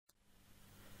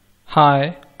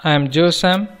Hi, I am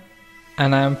Josam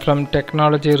and I am from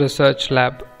Technology Research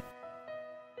Lab.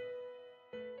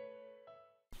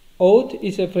 OAuth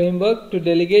is a framework to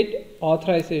delegate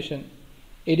authorization.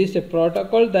 It is a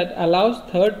protocol that allows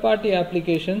third-party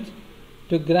applications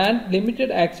to grant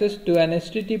limited access to an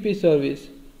HTTP service,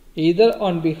 either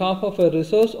on behalf of a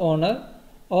resource owner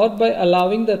or by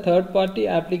allowing the third-party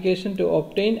application to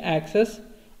obtain access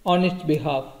on its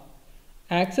behalf.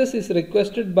 Access is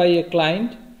requested by a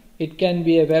client. It can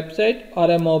be a website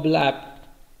or a mobile app.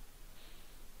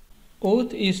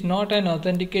 OAuth is not an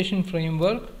authentication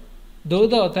framework, though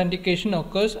the authentication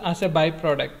occurs as a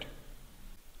byproduct.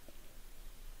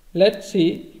 Let's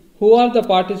see who are the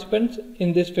participants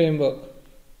in this framework.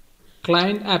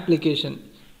 Client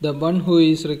application, the one who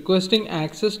is requesting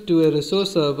access to a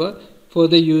resource server for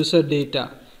the user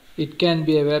data. It can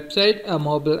be a website, a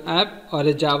mobile app, or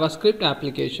a JavaScript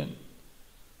application.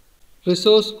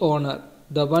 Resource owner,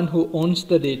 the one who owns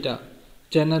the data,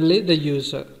 generally the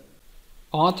user.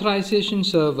 Authorization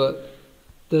server,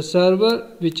 the server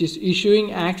which is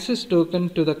issuing access token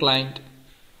to the client.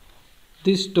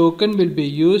 This token will be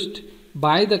used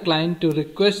by the client to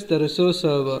request the resource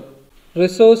server.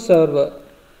 Resource server,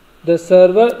 the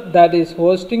server that is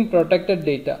hosting protected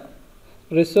data.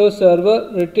 Resource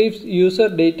server retrieves user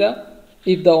data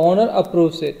if the owner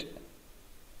approves it.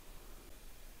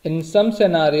 In some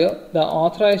scenario, the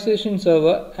authorization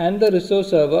server and the resource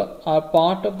server are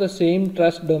part of the same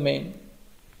trust domain.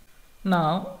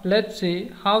 Now, let's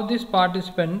see how these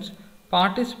participants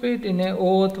participate in a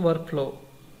OAuth workflow.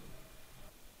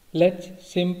 Let's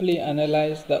simply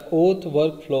analyze the OAuth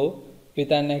workflow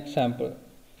with an example.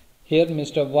 Here,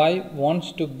 Mr. Y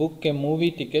wants to book a movie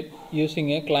ticket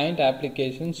using a client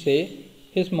application, say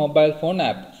his mobile phone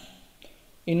app.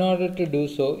 In order to do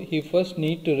so, he first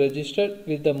needs to register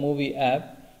with the movie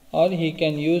app, or he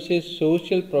can use his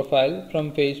social profile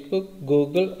from Facebook,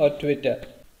 Google, or Twitter.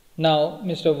 Now,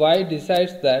 Mr. Y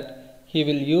decides that he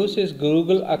will use his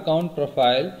Google account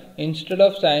profile instead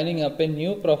of signing up a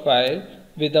new profile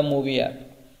with the movie app.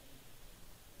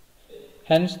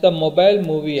 Hence, the mobile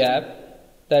movie app,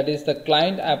 that is the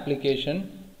client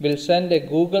application, will send a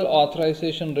Google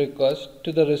authorization request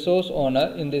to the resource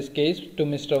owner, in this case to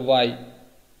Mr. Y.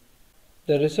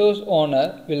 The resource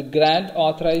owner will grant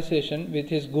authorization with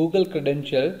his Google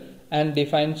credential and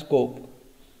define scope.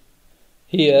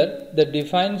 Here, the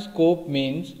defined scope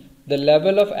means the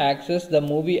level of access the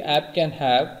movie app can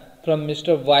have from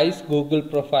Mr. Y's Google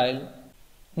profile.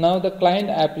 Now the client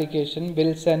application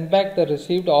will send back the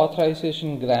received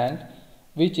authorization grant,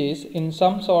 which is in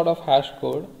some sort of hash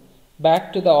code,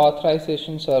 back to the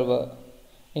authorization server,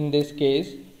 in this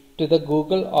case to the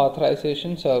Google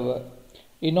authorization server,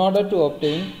 in order to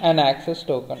obtain an access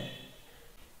token.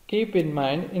 Keep in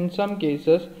mind, in some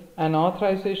cases, an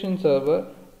authorization server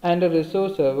and a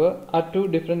resource server are two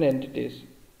different entities.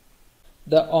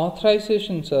 The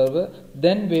authorization server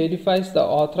then verifies the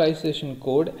authorization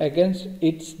code against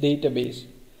its database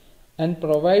and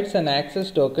provides an access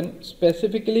token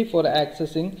specifically for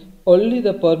accessing only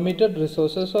the permitted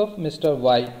resources of Mr.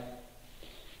 Y.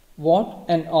 What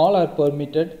and all are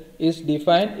permitted is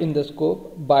defined in the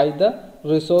scope by the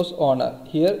resource owner,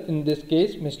 here in this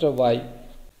case Mr. Y.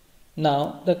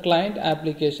 Now the client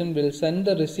application will send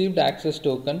the received access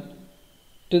token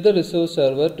to the resource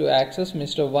server to access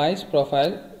Mr. Y's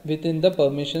profile within the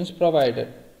permissions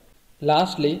provided.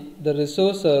 Lastly, the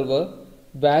resource server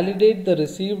validate the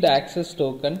received access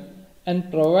token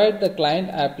and provide the client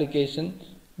application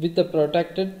with the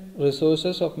protected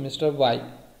resources of Mr. Y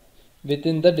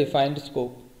within the defined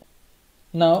scope.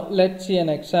 Now let's see an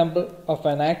example of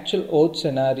an actual OAuth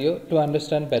scenario to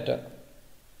understand better.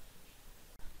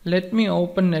 Let me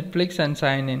open Netflix and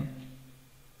sign in.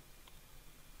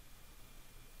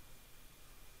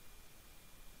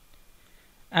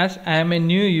 As I am a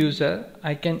new user,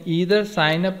 I can either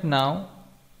sign up now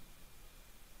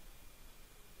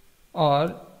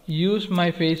or use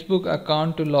my Facebook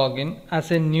account to log in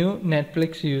as a new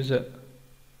Netflix user.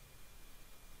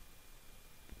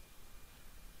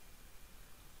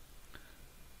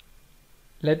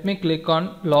 Let me click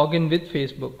on Login with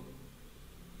Facebook.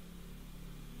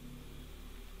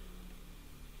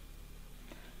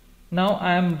 Now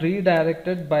I am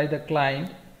redirected by the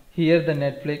client, here the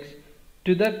Netflix,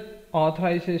 to the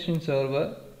authorization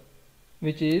server,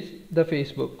 which is the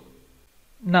Facebook.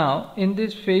 Now in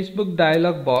this Facebook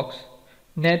dialog box,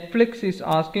 Netflix is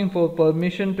asking for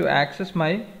permission to access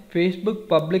my Facebook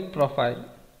public profile.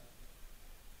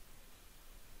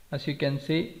 As you can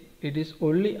see, it is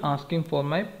only asking for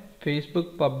my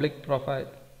Facebook public profile.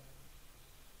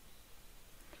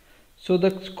 So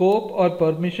the scope or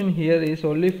permission here is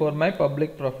only for my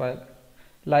public profile,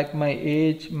 like my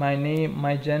age, my name,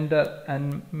 my gender,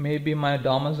 and maybe my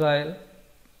domicile.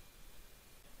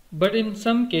 But in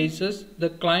some cases, the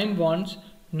client wants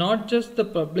not just the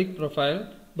public profile,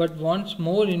 but wants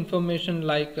more information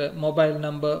like a mobile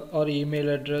number or email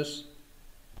address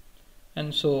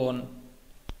and so on.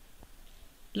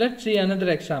 Let's see another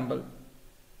example.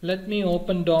 Let me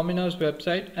open Domino's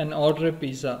website and order a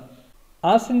pizza.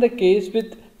 As in the case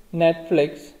with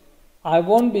Netflix, I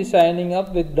won't be signing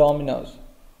up with Domino's.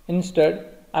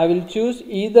 Instead, I will choose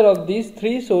either of these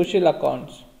 3 social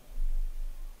accounts: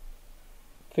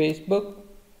 Facebook,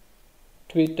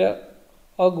 Twitter,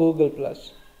 or Google+.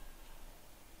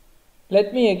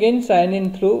 Let me again sign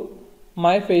in through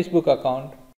my Facebook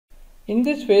account. In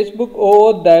this Facebook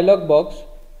OAuth dialog box,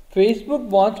 Facebook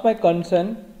wants my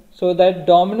consent so that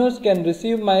Domino's can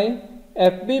receive my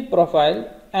FB profile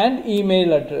and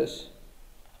email address.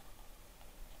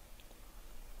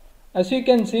 As you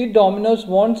can see, Domino's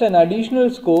wants an additional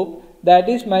scope, that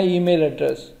is my email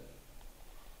address.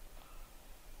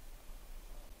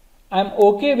 I am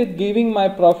okay with giving my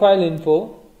profile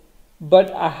info,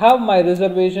 but I have my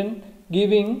reservation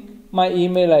giving my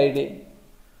email ID.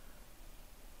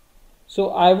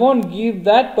 So I won't give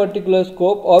that particular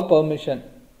scope or permission.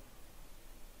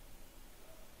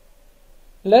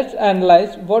 Let's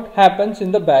analyze what happens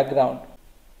in the background.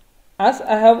 As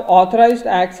I have authorized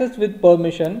access with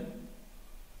permission,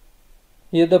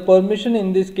 here the permission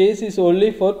in this case is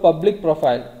only for public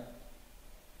profile.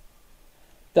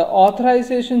 The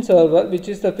authorization server, which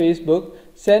is the Facebook,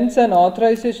 sends an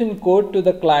authorization code to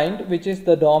the client, which is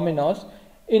the Domino's,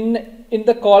 in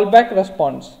the callback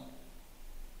response.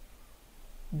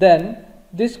 Then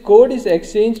this code is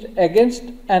exchanged against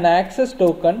an access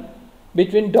token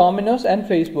between Domino's and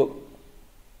Facebook.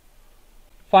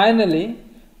 Finally,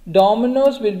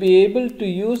 Domino's will be able to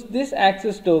use this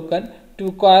access token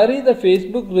to query the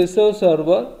Facebook reserve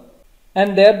server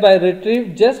and thereby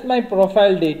retrieve just my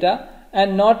profile data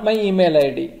and not my email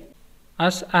ID,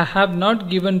 as I have not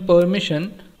given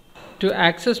permission to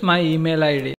access my email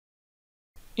ID.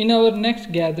 In our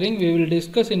next gathering, we will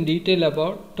discuss in detail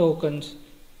about tokens,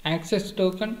 access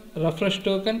token, refresh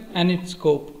token, and its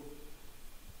scope.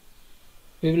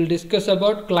 We will discuss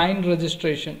about client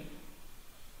registration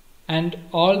and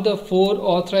all the 4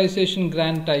 authorization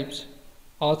grant types: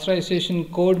 authorization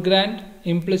code grant,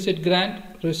 implicit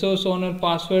grant, resource owner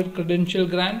password credential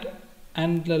grant,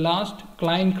 and the last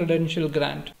client credential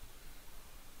grant.